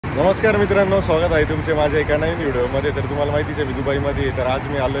नमस्कार मित्रांनो, स्वागत आहे तुमचे माझ्या एका नवीन व्हिडिओमध्ये. तर तुम्हाला माहितीच आहे मी दुबईमध्ये आहे. तर आज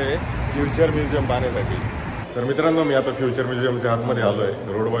मी आलो आहे फ्युचर म्युझियम पाहण्यासाठी. तर मित्रांनो, मी आता फ्युचर म्युझियमच्या आतमध्ये आलो आहे.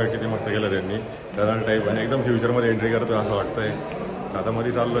 रोड बघा किती मस्त केला त्यांनी, टनल टाईप, आणि एकदम फ्युचरमध्ये एंट्री करतो असं वाटतंय. आता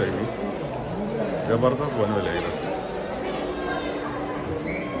मध्ये चाललो आहे मी. जबरदस्त बनवलं आहे एकदम.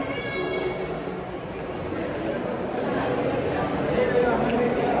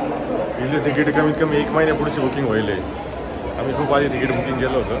 इथले तिकीट कमीत कमी 1 महिन्यापुढची बुकिंग होईल आहे. आम्ही खूप आधी तिकीट बुकिंग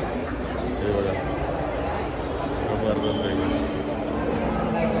केलं होतं. हे बघा, जबरदस्त आहे.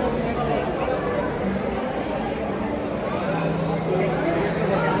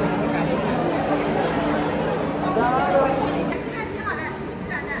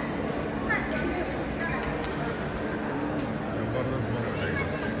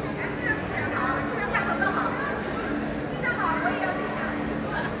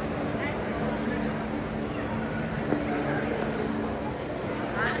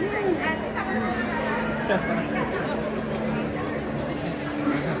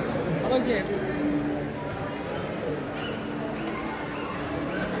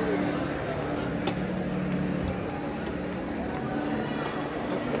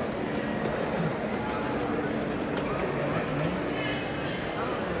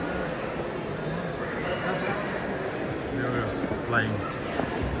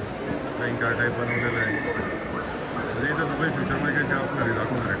 फ्लाइंग कार टाईप बनवलेलं आहे. म्हणजे इथं दुबई फ्युचरमध्ये कशी असणार आहे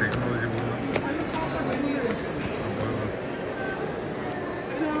दाखवणार आहे टेक्नॉलॉजी पूर्ण.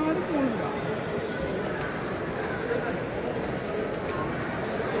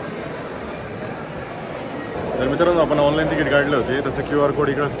 तर मित्रांनो, आपण ऑनलाईन तिकीट काढले होते. त्याचं QR कोड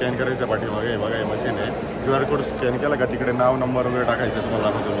इकडे स्कॅन करायचं पाठीमागे. बघा, हे मशीन आहे. QR कोड स्कॅन केला का तिकडे नाव नंबर वगैरे टाकायचं. तुम्हाला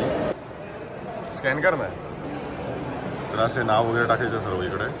दाखवतो तुम्ही, स्कॅन कर ना. तर असे नाव वगैरे टाकायचं सर्व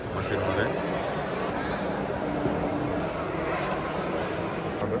इकडे मशीनमध्ये.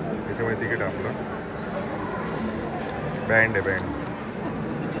 त्याच्यामुळे तिकीट आपलं बँड आहे, बँड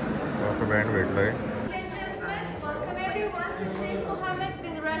असं बँड भेटलं आहे.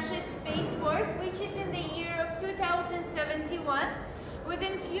 Which is in the year of 2071.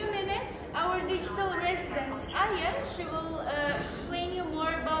 Within few minutes, our digital resident Aya, she will explain you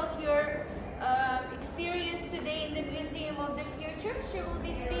more about your experience today in the Museum of the Future. She will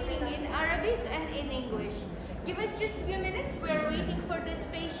be speaking in Arabic and in English. Give us just a few minutes. We are waiting for the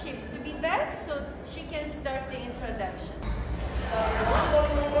spaceship to be back so she can start the introduction.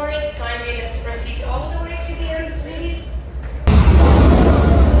 Welcome aboard. Kindly let's proceed all the way to the end, please.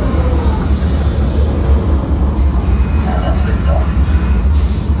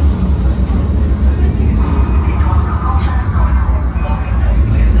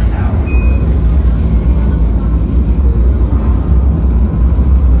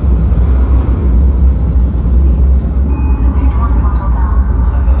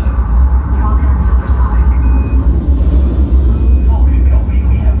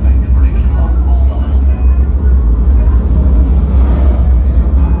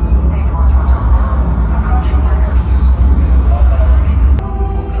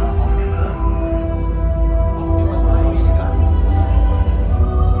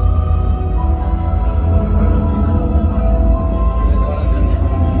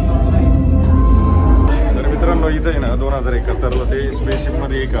 इथं आहे ना 2071ला ते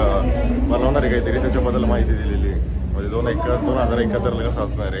स्पेसशिपमध्ये एक बनवणार आहे काहीतरी, त्याच्याबद्दल माहिती दिलेली आहे. म्हणजे 2071ला कसं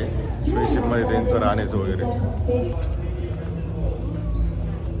असणार आहे स्पेसशिपमध्ये त्यांचं राहण्याचं वगैरे.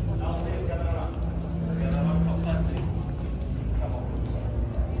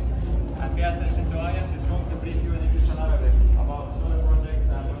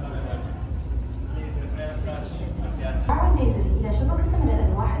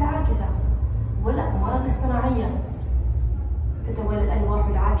 والأقمار الاصطناعية تتولى الألواح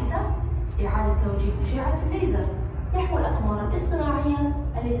العاكسة إعادة توجيه أشعة الليزر نحو الأقمار الاصطناعية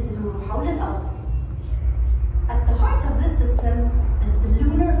التي تدور حول الأرض. At the heart of this system is the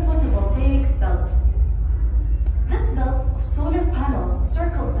lunar photovoltaic belt. This belt of solar panels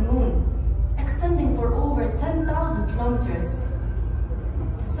circles the moon, extending for over 10,000 kilometers.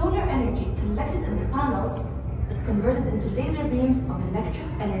 The solar energy collected in the panels is converted into laser beams of electric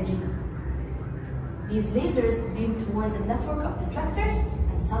energy. These lasers beam towards a network of deflectors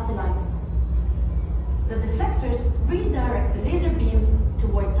and satellites. The deflectors redirect the laser beams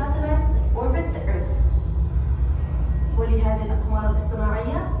towards satellites that orbit the Earth. ولهذه الأقمار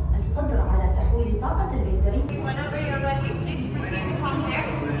الاصطناعية القدرة على تحويل طاقة الليزر. Whenever you're ready, please proceed from there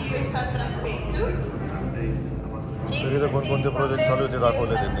to see yourself in a spacesuit. Please proceed from there to see yourself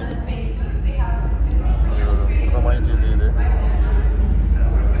in a spacesuit. We have माहिती दिली.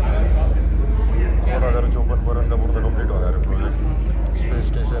 2054 पर्यंत पूर्ण complete होणार आहे project. Space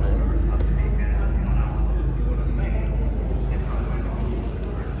station आहे.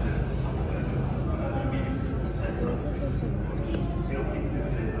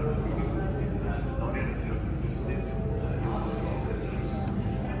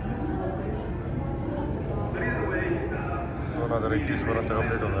 2021 पर्यंत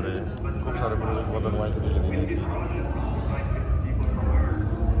complete होणार आहे. खूप सारे प्रोजेक्टबद्दल माहिती दिली.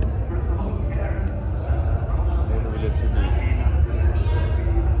 विलेज सिटी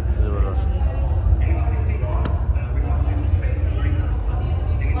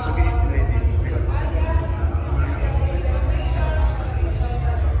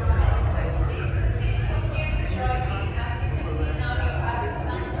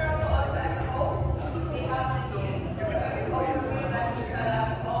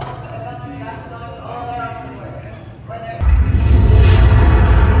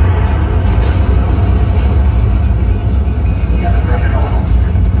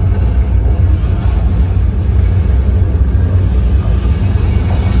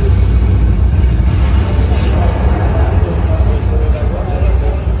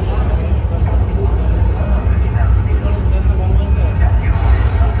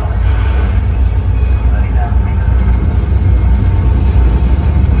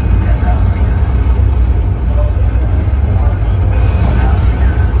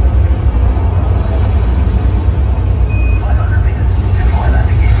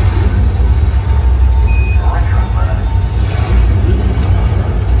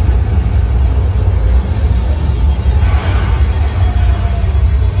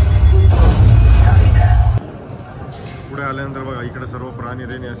आल्यानंतर बघा इकडे सर्व प्राणी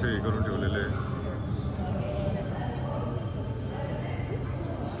रेणी असे हे करून ठेवलेले आहे.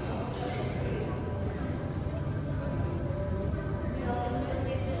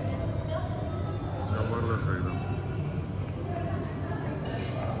 जबरदस्त एकदम.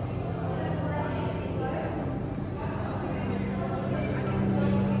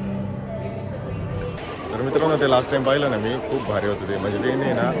 तर मित्रांनो ते लास्ट टाइम पाहिलं ना मी, खूप भारी होतं ते. म्हणजे ते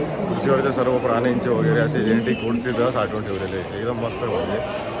नाही ना खुर्चीवरच्या सर्व प्राण्यांचे वगैरे असे जेनेटिक कोड्स तिथं साठवून ठेवलेले एकदम मस्त. म्हणजे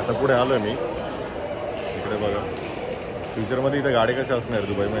आता पुढे आलो मी इकडे बघा फ्युचरमध्ये इथं गाडी कशा असणार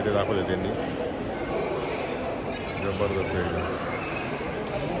दुबईमध्ये ते दाखवले त्यांनी. जबरदस्त एकदम.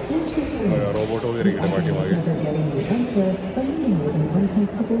 बघा रोबोट वगैरे इकडे पाठीमागे.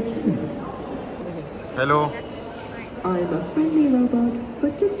 Hello. I'm a friendly robot,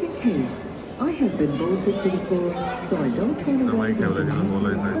 but just in case, I have been bolted to the floor, so I don't turn around and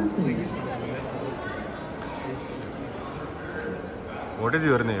process. What is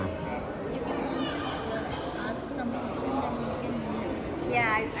your name?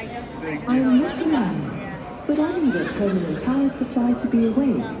 Yeah, I just I'm not a man, but I need a permanent power supply to be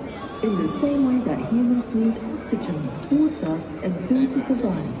awake, in the same way that humans need oxygen, water, and food to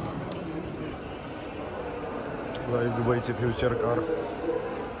survive. दुबईची future car.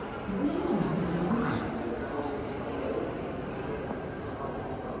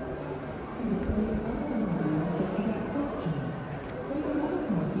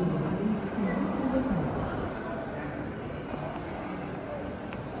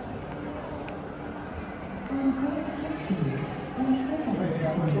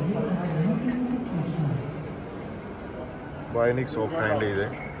 Bionic soft hand आहे.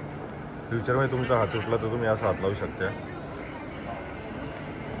 फ्युचरमध्ये तुमचा हात तुटला तर तुम्ही असा हात लावू शकता.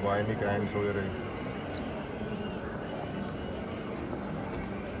 बायोनिक हँड्स वगैरे.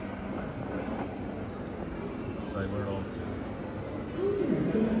 Cyber dog.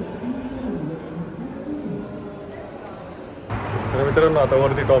 तर मित्रांनो आता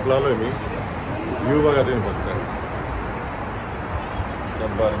वरती टॉपला आलोय मी. व्ह्यू बघा तुम्ही फक्त.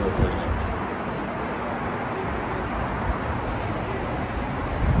 जबरदस्त.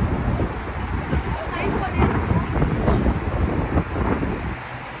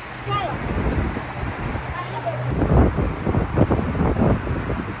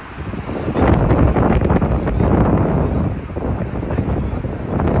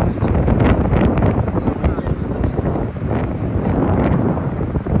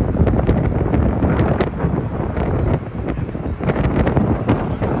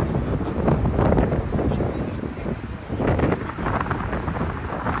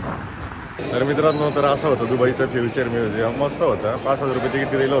 तर मित्रांनो तर असं होतं दुबईचं फ्युचर म्युझियम. मस्त होतं. 5,000 रुपये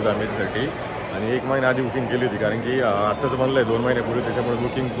तिकीट दिलं होतं आम्ही त्यासाठी. आणि 1 महिना आधी बुकिंग केली होती, कारण की आत्ताच बनलं आहे 2 महिन्यापूर्वी. त्याच्यामुळे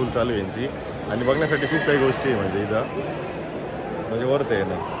बुकिंग फुल चालू आहे यांची. आणि बघण्यासाठी खूप काही गोष्टी आहे म्हणजे इथं, म्हणजे वर्थ आहे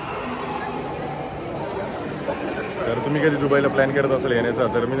ना. तर तुम्ही कधी दुबईला प्लॅन करत असाल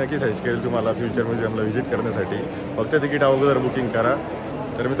येण्याचा तर मी नक्की सजेस्ट करेल तुम्हाला फ्युचर म्युझियमला व्हिजिट करण्यासाठी. फक्त तिकीट अगोदर बुकिंग करा.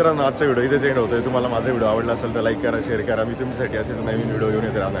 तर मित्रांनो आजचा व्हिडिओ इथेच एंड होतोय. तुम्हाला माझा व्हिडिओ आवडला असेल तर लाईक करा, शेअर करा. मी तुमच्यासाठी असेच नवीन व्हिडिओ घेऊन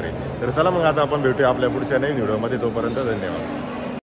येत राहणार आहे. तर चला मग आता आपण भेटूया आपल्या पुढच्या नवीन व्हिडिओमध्ये. तोपर्यंत धन्यवाद.